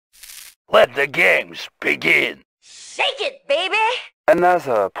Let the games begin. Shake it, baby!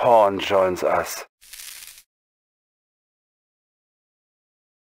 Another pawn joins us.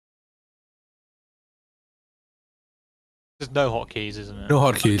 There's no hotkeys, isn't it? No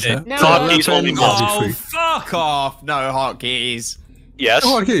hotkeys, Okay. huh? No Hotkeys only Oh, one. Fuck off! No hotkeys. Yes.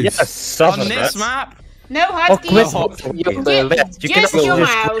 No hotkeys. Yes, On this map? No hotkeys. Just your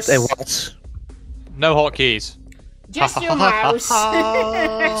mouse. No hotkeys. Just your mouse.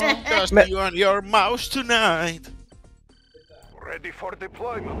 Just you and your mouse tonight. Ready for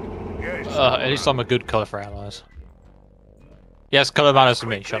deployment. Yes. At least I'm a good colour for allies. Yes, colour matters to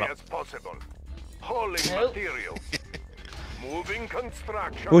me. Shut up. As possible. Hauling material. Moving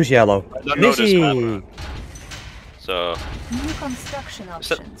construction. Who's yellow? I don't know this map. So. New construction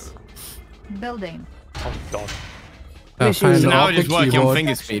options. Building. Oh god. So now we're just working on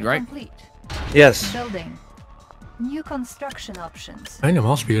finger speed, right? Complete. Yes. Building. New construction options. I know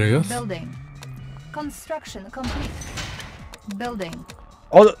mouse speed, I guess. Building. Construction complete. Building.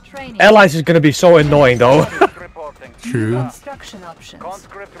 Oh, the Training. allies is gonna be so annoying though. New True. construction options.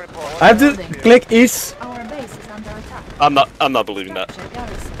 I have to click east. Our base is under attack. I'm not believing that. Structure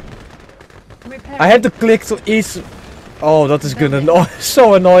garrison. Repair. I had to click to east. Oh, that is gonna annoy.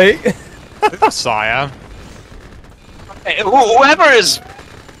 So annoying. Sire. Hey, whoever is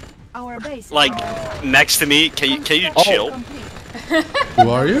Our base is like under attack. next to me, can you chill? Complete. Who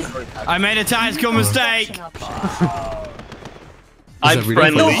are you? I made a tactical mistake. Construction options. I'm every day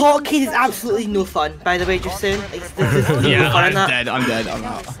friendly. for No me? hotkey is absolutely no fun, by the way, just saying. Like, this is Yeah, no fun in I'm that. dead. I'm dead. I'm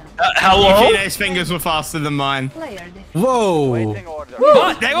out. Garrison. Hello? Those fingers were faster than mine. Player defeated. Whoa!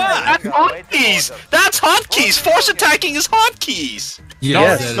 What? They were. That's hotkeys! That's hotkeys! Force attacking is hotkeys!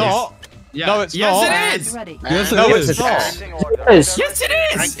 Yes, it's it is. not. Yeah. No, it's yes, not. it is. Ready. Yes, it No, is. it's not. Yes, it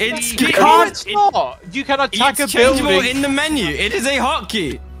is. It's No, it's not. You can attack a It's changeable building. in the menu. It is a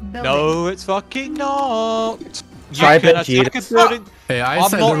hotkey. Building. No, it's fucking not. You Try can to cheat. attack a building. Hey, I I'm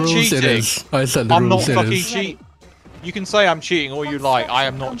said not the rules, it cheating. is. I said the I'm not rules, it fucking is. cheating. You can say I'm cheating all you like. I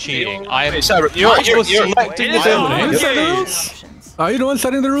am not cheating. I am. Hey, Sarah, I you're was selecting It the is a building. You said the hotkey. rules? Options. Are you the one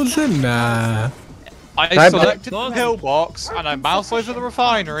setting the rules in? Nah. I selected the pillbox and I mouse over the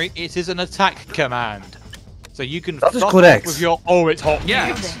refinery. It is an attack command. So you can That is fuck correct. off with your it's hot. Yeah.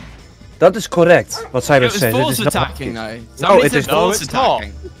 Building. That is correct. What It Simon was says. It force is not. attacking though. No, Somebody it said is not. force It's not.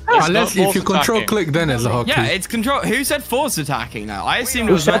 attacking. Unless not if you force control attacking. click, then it's a hotkey. Yeah, it's control. Who said force attacking now? I assumed it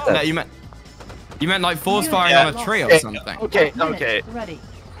Who was said meant that? that you meant like force firing Yeah. on a tree or something. Okay, Unit okay. Ready.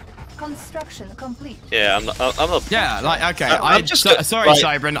 Construction complete. Yeah, I'm not. Yeah, like okay. I'm just sorry, like-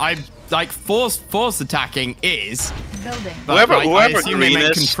 Cybran. I like force attacking is. Building. But, Whoever- like, whoever I assume they meant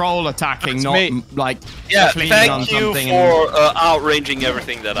green is- control attacking, That's not me. like Yeah, cleaning on thank you something. for outranging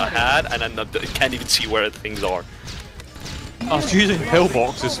everything that I had, and I can't even see where things are. I was using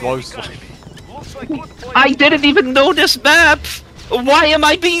pillboxes mostly. I didn't even know this map! Why am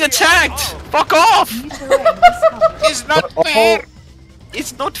I being attacked? Fuck off! New terrain discovered. It's not fair!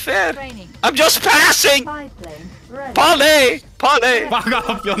 It's not fair! Training. I'm just passing! Spy plane. Ready. Parlay! Parlay! Fuck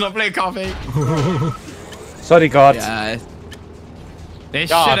off! You're not playing coffee. Sorry, God. Yeah. This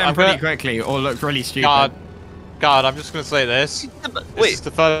God, should end I'm pretty gonna- quickly or look really stupid. God, I'm just gonna say this. This Wait, is the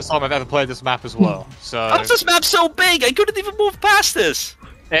first time I've ever played this map as well. So how's this map so big? I couldn't even move past this!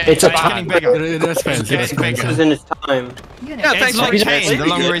 It's a It's getting time. bigger. That's fancy. That's It's getting fancy. bigger. in its time. Unit. Yeah, It's thanks like for Kane. The explaining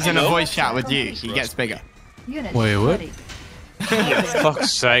longer it, he's in you a know? voice chat with you, he gets bigger. Unit. Wait, what? Ready.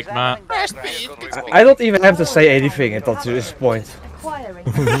 fuck's sake, man. I don't even have to say anything until to this point. Acquiring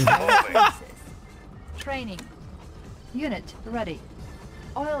resources. Training. Unit ready.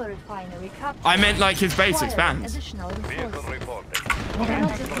 Oil refinery captured. I meant like his base Acquiring expands. Additional resources. reporting.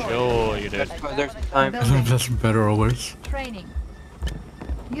 Cannot deploy. Sure you did. There's time. Building. That's better or worse. Training.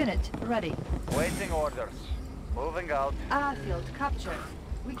 Unit ready. Waiting orders. Moving out. Airfield captured.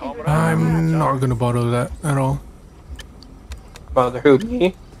 We can I'm not gonna bother with that at all. Bother who?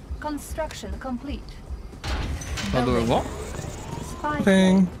 Me? Construction complete. Bother with what? Spy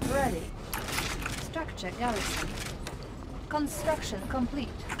Thing. plane ready. Structure garrison. Construction complete.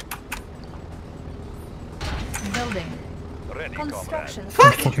 Building. Ready, Construction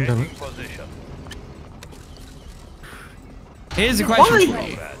Fucking damn it. position. Here's a question for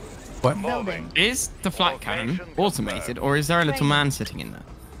you. Building. Is the flat cannon automated or is there a little man sitting in there?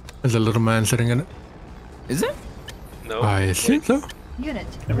 There's a little man sitting in it. Is it? No. I think so. Unit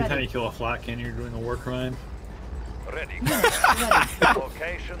Every time ready. you kill a flat cannon, you're doing a war crime. Ready. Ready.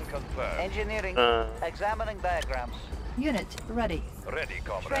 Location confirmed. Engineering. Examining diagrams. Unit ready. Ready,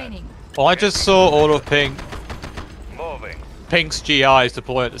 comrade. Training. Well, I just saw all of ping. Moving. Pink's GIs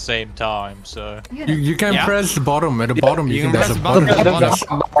deploy at the same time, so... You can press the bottom. At the bottom you can press there's a the bottom. button.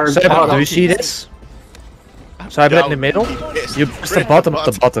 Simon, do you see this? So I bet in the middle. You press the bottom of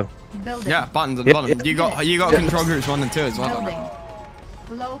the button. Yeah, buttons at the bottom. You got control groups 1 and 2 as well. Building.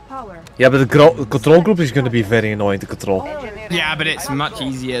 Low power. Yeah, but the control group is going to be very annoying to control. Yeah, but it's much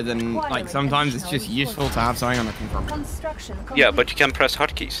easier than, like, sometimes it's just useful to have something on the control. Construction Yeah, but you can press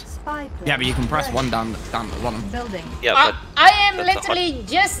hotkeys. Yeah, but you can press one down at the bottom. Building. Yeah, but I am literally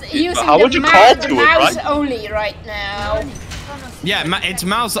just using how would you call to it, mouse right? only right now. Yeah, it's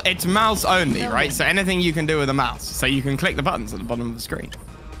mouse only, right? So anything you can do with a mouse. So you can click the buttons at the bottom of the screen.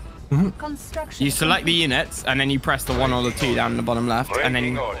 Construction. You select the units, and then you press the 1 or the 2 down in the bottom left, and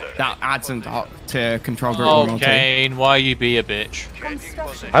then that adds them to control group 1 or 2. Kane, why you be a bitch?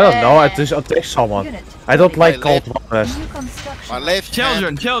 I don't know, I just attack someone. I don't like cold warmers. My left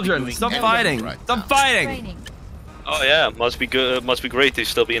Children, stop fighting! Stop fighting! oh yeah, must be good. Must be great to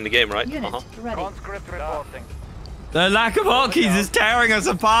still be in the game, right? Conscript reporting. The lack of hotkeys is tearing us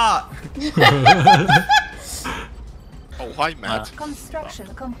apart. Oh, hi, Matt. Construction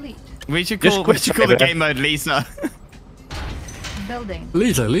complete. We should call the game mode Lisa. Building.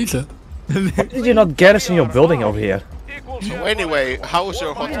 Lisa. Why did you not garrison your building over here? So anyway, how is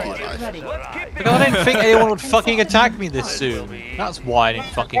your hotkey life? Because I didn't think anyone would fucking attack me this soon. That's why I didn't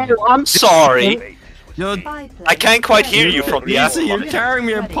fucking... I'm sorry. I can't quite hear you from the Lisa, you're tearing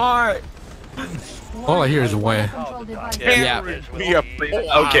me apart. All I hear is wah. Yeah.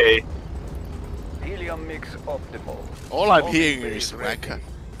 Okay. Helium mix optimal. All I'm hearing is wanker.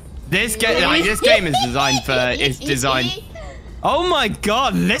 This game is designed for Oh my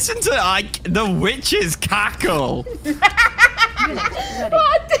god, listen to the witch's cackle.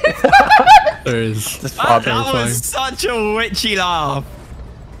 There is. That was such a witchy laugh.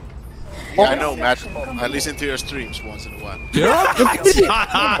 Yeah, I know, Matt. I listen to your streams once in a while. Shut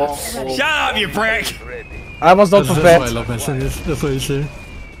up, you prick! I was not prepared. That's why I love messages. That's what you say.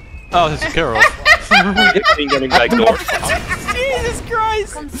 Oh, this is Kirov. Getting back door. Jesus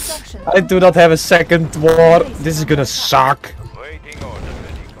Christ! I do not have a second war. This is gonna suck. Waiting order.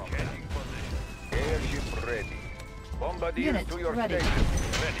 Airship ready. Bombardier to your station. Ready,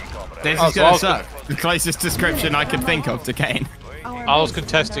 comrade. This is gonna suck. The closest description I could think of to Kane. I was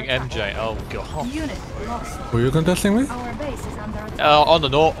contesting MJ. Oh god. Unit lost. Were you contesting me? Our base is under attack.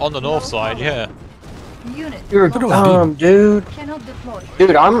 On the north side, yeah. Unit You're dumb, dude. cannot deploy.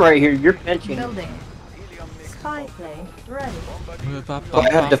 Dude, I'm right here. You're pinching. Building. Spy plane ready. I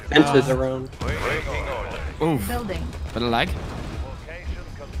have defenses around. Oof. Building. Bit of lag.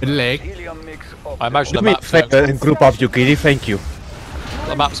 Helium mix I imagine the Let me map's fight gonna, in group of Yukiri, thank you.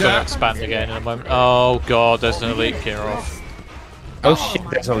 the map's gonna expand again in a moment. Oh god, there's an elite Kirov. Oh shit,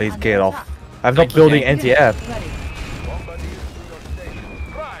 there's a lead gear off. I'm not building anti-air.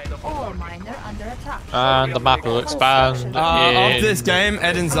 All miner under attack. And the map will expand. Of in... this game,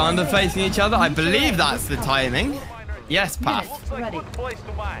 Ed and Xander facing each other. I believe that's the timing. Yes, Path. Ready.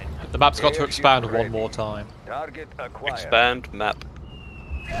 The map's got to expand one more time. Target acquired. Expand map.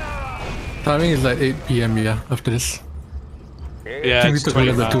 Timing is like 8 PM, yeah, after this. Yeah, I think it's it took a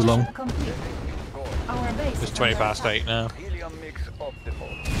 20 little bit too past. long. Complete. Our base It's is 20 under past attack. 8 now. Helium mix optimal.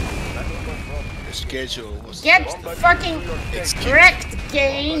 The schedule was... Get fucking wrecked,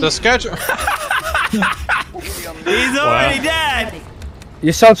 game. The schedule. He's already dead.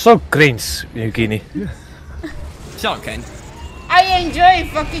 You sound so cringe, Yukini. Shut up, Kane. I enjoy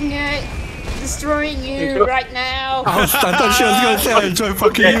fucking destroying you right now. I thought she was gonna say I enjoy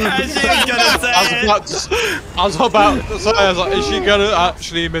fucking you. Yeah, she was gonna say it. I was about to say, I was like, is she gonna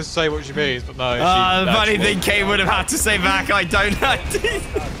actually say what she means? But no, she The funny actually- thing Kane would have had to say back, I don't know.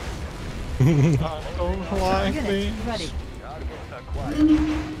 Unit ready.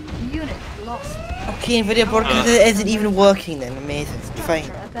 Unit lost. Okay, video broadcast isn't even working then. Amazing. Fine.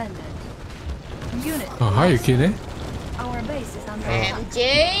 Abandoned. Unit. Oh, hi, Yukini. Our base is under attack.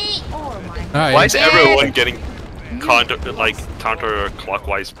 MJ. All miner. Hi. Why is everyone getting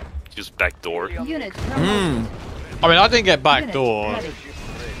counterclockwise? Just backdoor. Unit I mean, I didn't get backdoor.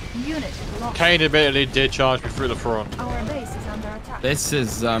 Unit lost. Kane admittedly did charge me through the front. Our base is under attack. This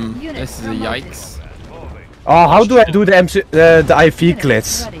is a yikes. Oh, how do I do the IV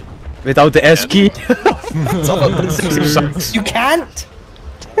glitch? Ready. Without the S key? You can't?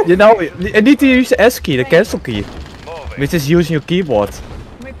 You know, I need to use the S key, the cancel key. Which is using your keyboard.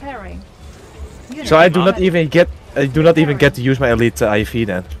 Repairing. Unit So I do not even get to use my elite IV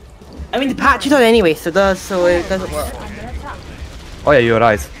then. I mean, the patch is on anyway, so it doesn't work. under attack. Oh yeah, you're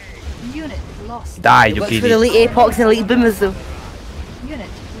right. Unit lost. Die, It works for the Yukini. elite Apox and elite Boomers though. Unit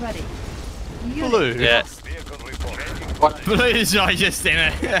ready. Unit Blue. Yeah. lost. Blue's like just in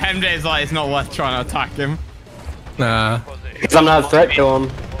it. MJ's like, it's not worth trying to attack him. Nah. Because I'm not a threat to him.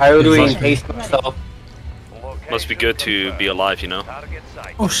 How do we taste myself? Must be good to be alive, you know.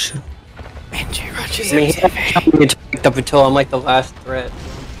 Oh shit. NG Rogers. I mean, he hasn't been picked up until I'm like the last threat.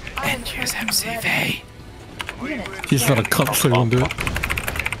 NG's MCV. He's not a cop, so he won't do it.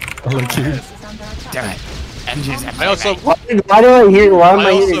 Unlike you. Damn it. NG's MCV. I also, Why do I hear? Why am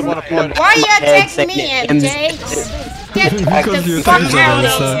I also hearing? want to point Why you attacking me, MJ? Get the fuck out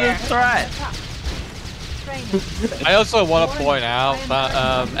of here. I also want to point out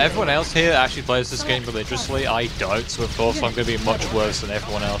that everyone else here actually plays this game religiously. I don't, so of course I'm going to be much worse than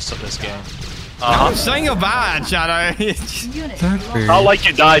everyone else at this game. I'm saying you're bad, Shadow. Not like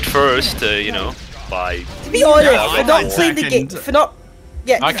you died first, you know, by... To be honest, for not playing the game, for not...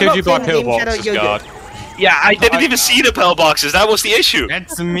 Yeah, I for killed not you by playing the game, Shadow, pillboxes, you're God. good. Yeah, I didn't even see the pillboxes, that was the issue.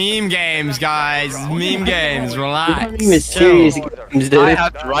 It's meme games, guys. Meme games. Relax. This game is serious games, dude. I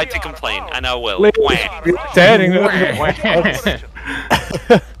have the right to complain, and I will.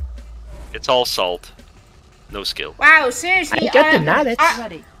 It's all salt. No skill. Wow, seriously,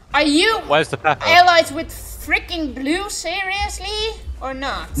 are you Where's the pepper? allies with freaking Blue, seriously? Or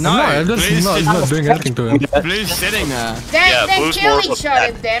not? No, he's not doing anything to him. Blue's sitting there. Then Blue's kill more of each a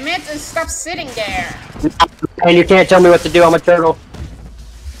other, pet. damn it, and stop sitting there. And you can't tell me what to do. I'm a turtle.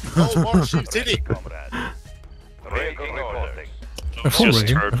 Oh, more shit, did he? Vehicle reporting. My phone Just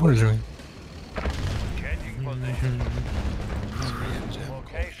ringing. turtle. My phone is ringing. Changing position.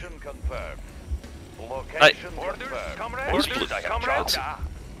 Location confirmed. Location confirmed. Where's Blue? Comrades.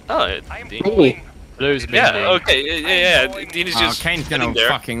 Oh, Dean. Hey, Blue's Yeah, meaning. okay, yeah. Dean is Oh, just Kane's sitting gonna there.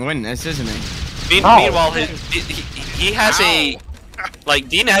 fucking win this, isn't he? Meanwhile, he has a... Like,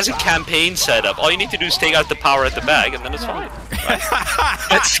 Dean has a campaign set up. All you need to do is take out the power at the back, and then it's fine. Right?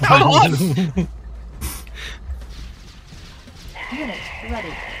 Come on! Unit ready.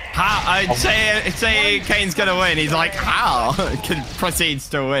 How? I'd say Kane's gonna win. He's like, how? Proceeds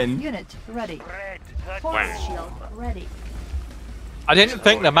to win. Unit ready. Force shield ready. I didn't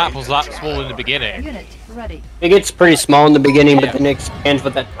think the map was that small in the beginning. Unit ready. it gets pretty small in the beginning, but then it expands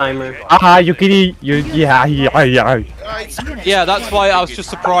with that timer. Yukini, yeah. Yeah, that's why I was just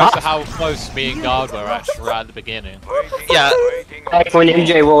surprised at how close me and Guard were actually right at the beginning. Yeah, Like when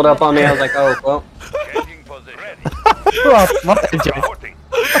MJ rolled up on me, I was like, oh, well. Changing position. What MJ? Reporting.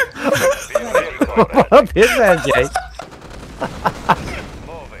 What is MJ?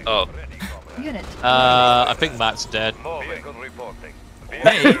 Moving. Oh. Unit I think Matt's dead. Vehicle reporting.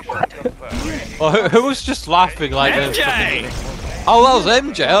 Hey. Well, who was just laughing like MJ! Oh, that was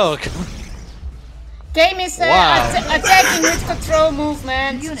MJ. Oh, Game is Wow. attacking with control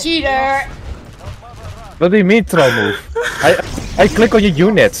movement. Cheater. What do you mean throw move? I click on your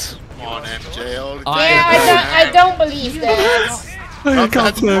units. Come on, MJ. All the Yeah, I don't believe that. I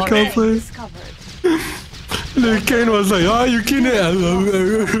can't play, I can't play. discovered. Luke Kane was like, oh, you can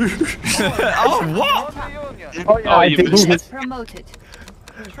Oh, what? Oh yeah, I did. Unit promoted.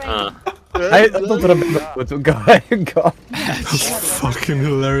 Training. I don't remember what to go. That's fucking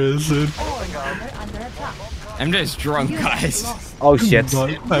hilarious, dude. Ore loader under attack. MJ's drunk, Unit guys. lost. Oh shit.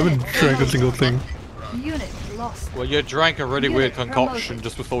 I haven't drank a single thing. Unit lost. well, you drank a really weird concoction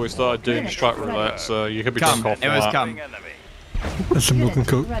just before we started doing Strike Roulette, so you could be drunk Come. off It was that. come. That's some milk and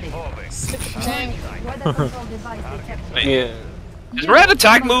coke. Ready. Tank. Weather control device detected. Yeah. Is Red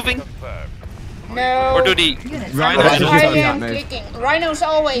Attack moving? No. Or do the... Unit Rhino I doesn't am move. clicking. Rhino's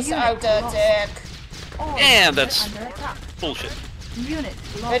always out attack. Ore Yeah, loader that's- under attack. Bullshit. Unit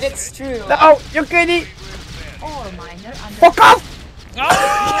But lost. it's true. No, Yukini! Ore miner under Fuck off!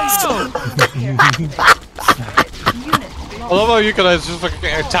 Unit I love how you guys just fucking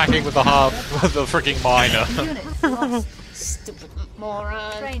attacking with the harp, with the freaking miner. Unit lost. Stupid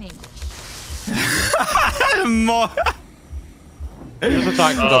moron. Training. More. Just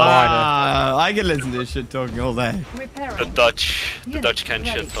attack with the miner. I can listen to this shit talking all day. The Repairing. The Dutch can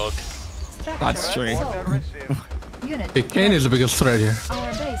shit talk. That's true. Unit Hey, Kane is the biggest threat here. Our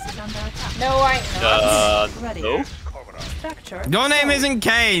base is under attack. No, I know. Ready. No? Structure. Your name isn't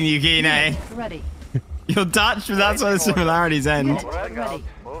Kane, Yukine. Ready. You're Dutch, but that's where the similarities end. Unit ready.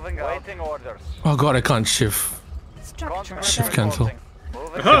 Moving out. Waiting orders. Oh god, I can't shift. Structure. Shift cancel.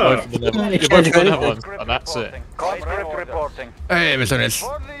 Moving You're both gonna have one, and that's it. Conscript reporting. Hey, Mr. Nitz.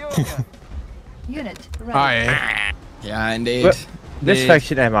 For the Union. Unit ready. Hi. Yeah, indeed. But this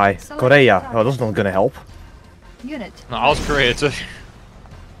faction am I? Korea. Oh, that's not gonna help. Unit. No, I was creative.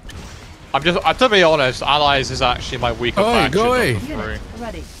 I'm just, to be honest, Allies is actually my weaker Oi, faction. go away. of the three. Unit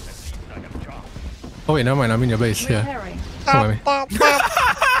ready. Oh wait, never mind, I'm in your base, yeah. Repairing. Come on,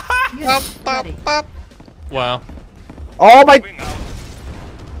 me. Unit ready. Well, Oh my.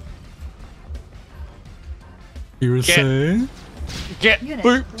 You were saying? Get Unit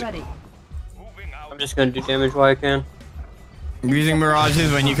booped. ready. I'm just gonna do damage while I can. Using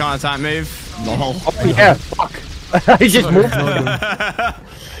mirages when you can't attack move. Lol. Oh yeah, fuck. I just moved.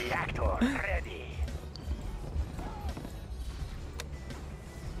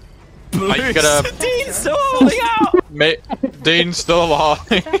 Are you gonna... Dean's still holding out! Dean's still alive.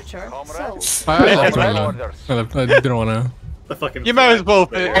 Structure sold. I didn't want to. The fucking You may as well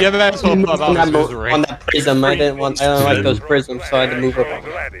put On that misery. that prism, I don't like those prisms, so I had to move up.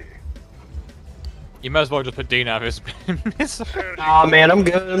 You might as well just put Dean out of his misery. Aw man, I'm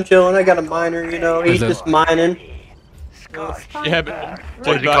good, I'm chilling, I got a miner, you know, he's just mining. Yeah, but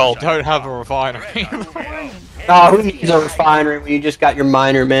What is it called? don't have a refinery. Oh, who needs a refinery when you just got your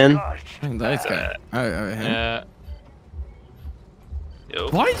miner, man? That's good. Yeah. Yo.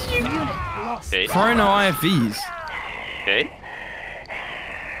 Why did you Okay. throw no IFVs? Okay.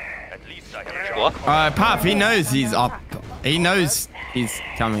 What? Pav, he knows he's up. He knows he's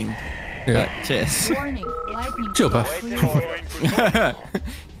coming. Yeah. Cheers. Warning. Lightning. Chill, Puff.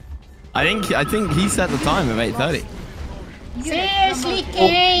 I think he set the time of 8:30. Seriously,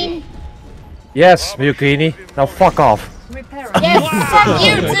 Kane? Yes, Mukini. Now fuck off. Repair. Yes, fuck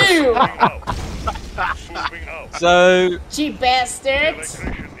you too! So Cheap bastard!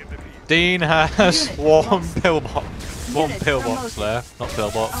 Dean has one pillbox left, not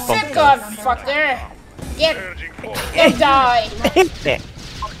pillbox. Fuck off, fucker! Get die!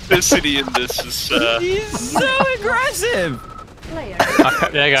 Toxicity in this is He's so aggressive. Player.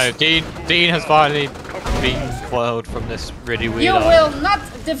 There you go. Dean has finally been foiled from this really weird. You will not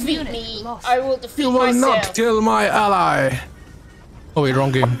defeat me. I will defeat You will myself. not kill my ally. Oh wait,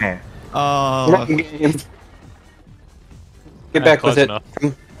 wrong game. Oh, Get back close with it. enough.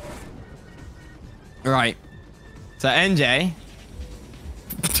 right. So NJ.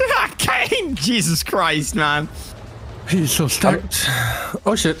 Kane! Jesus Christ, man. He's so stacked.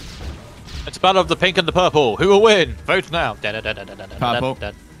 Oh shit. It's a battle of the pink and the purple. Who will win? Vote now. Purple.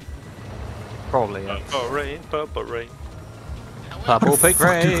 Probably. Yeah. purple rain, purple rain. Purple pink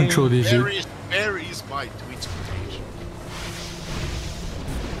Fuck, you rain. control these, dude. Varies my tweets page.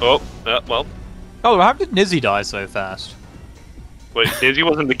 Oh, well. Oh, how did Nizzy die so fast? Wait, Daisy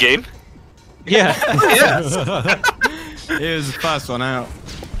wasn't in the game? Yeah. Yes. He was the first one out.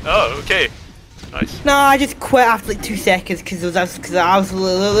 Oh, okay. Nice. No, I just quit after like 2 seconds because I was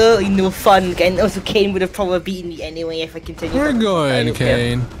really no fun. And also Kane would have probably beaten me anyway if I continued. We're going,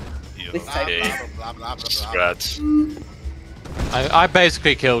 Kane. This time. Okay. Blah, blah, blah, blah. Congrats. I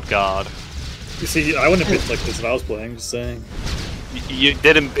basically killed guard. You see, I wouldn't have been like this if I was playing, just saying. You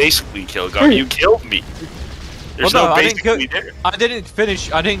didn't basically kill Guard, you killed me. There's Well, no, no I didn't basically kill- there.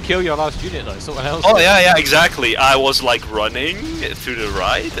 I didn't kill your last unit though, someone else. Oh did. yeah, exactly. I was like running to the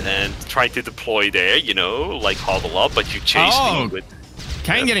right and trying to deploy there, you know, like huddle up, but you chased me with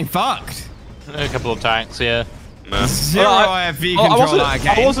Kane getting fucked. A couple of tanks, yeah. Zero IFV I control that wasn't, I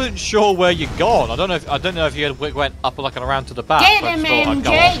game. wasn't sure where you'd gone. I don't know if you went up like and around to the back. Get but I him, just thought I'd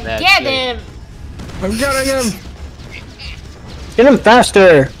go MJ! up there Get too. him! I'm getting him. Get him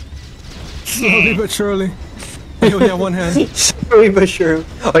faster! Slowly but surely. You only have one hand. Slowly but sure.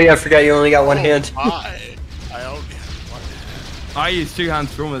 Oh yeah, I forgot you only got one hand. I only have one hand. I use 2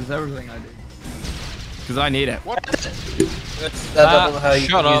 hands for almost everything I do. Because I need it. What? I don't know how you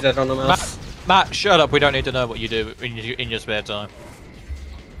shut use up. that on the mouse. Matt, shut up. We don't need to know what you do in your spare time.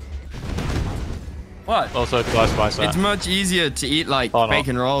 What? Also, Spice It's much easier to eat like Oh, no.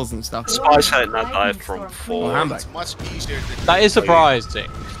 bacon rolls and stuff. Spice had not died from Oh, 4. handbag. It's much easier than That is surprising.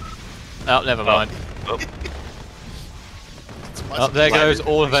 Oh, never mind. It's much Oh, there easier goes than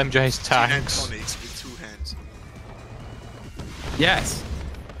all of making MJ's 2-hand tanks. tonics with 2 hands. Yes.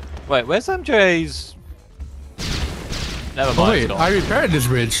 Wait, where's MJ's? Never Oh mind. wait, it's I repaired this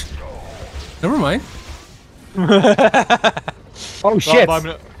bridge. Never mind. Oh shit. You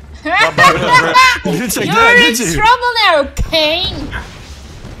didn't check You're that, in did you? trouble now, Kane!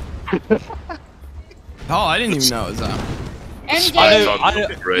 Oh, I didn't even know it was that. MJ,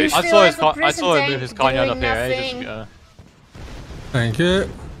 Right. you I still saw have a I saw him prison move his tank canyon up doing here ages nothing. ago. Thank you.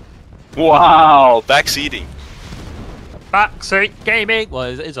 Wow, backseating. Backseat gaming.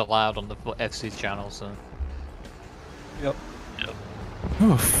 Well, it's allowed on the FC's channel, so. Yep.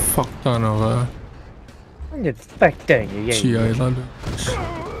 Oh, fuck ton of GI London.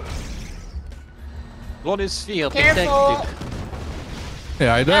 What is field Careful. detected?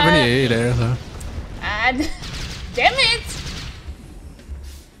 Yeah, I don't have any AA there, so. And damn it!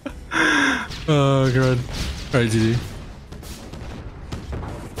 Oh god. Alright, GG.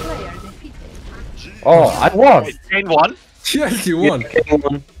 Player defeated. Oh, I won! Kane won. Yes, you won.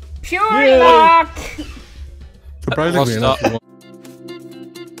 Pure luck! Surprisingly enough, you won.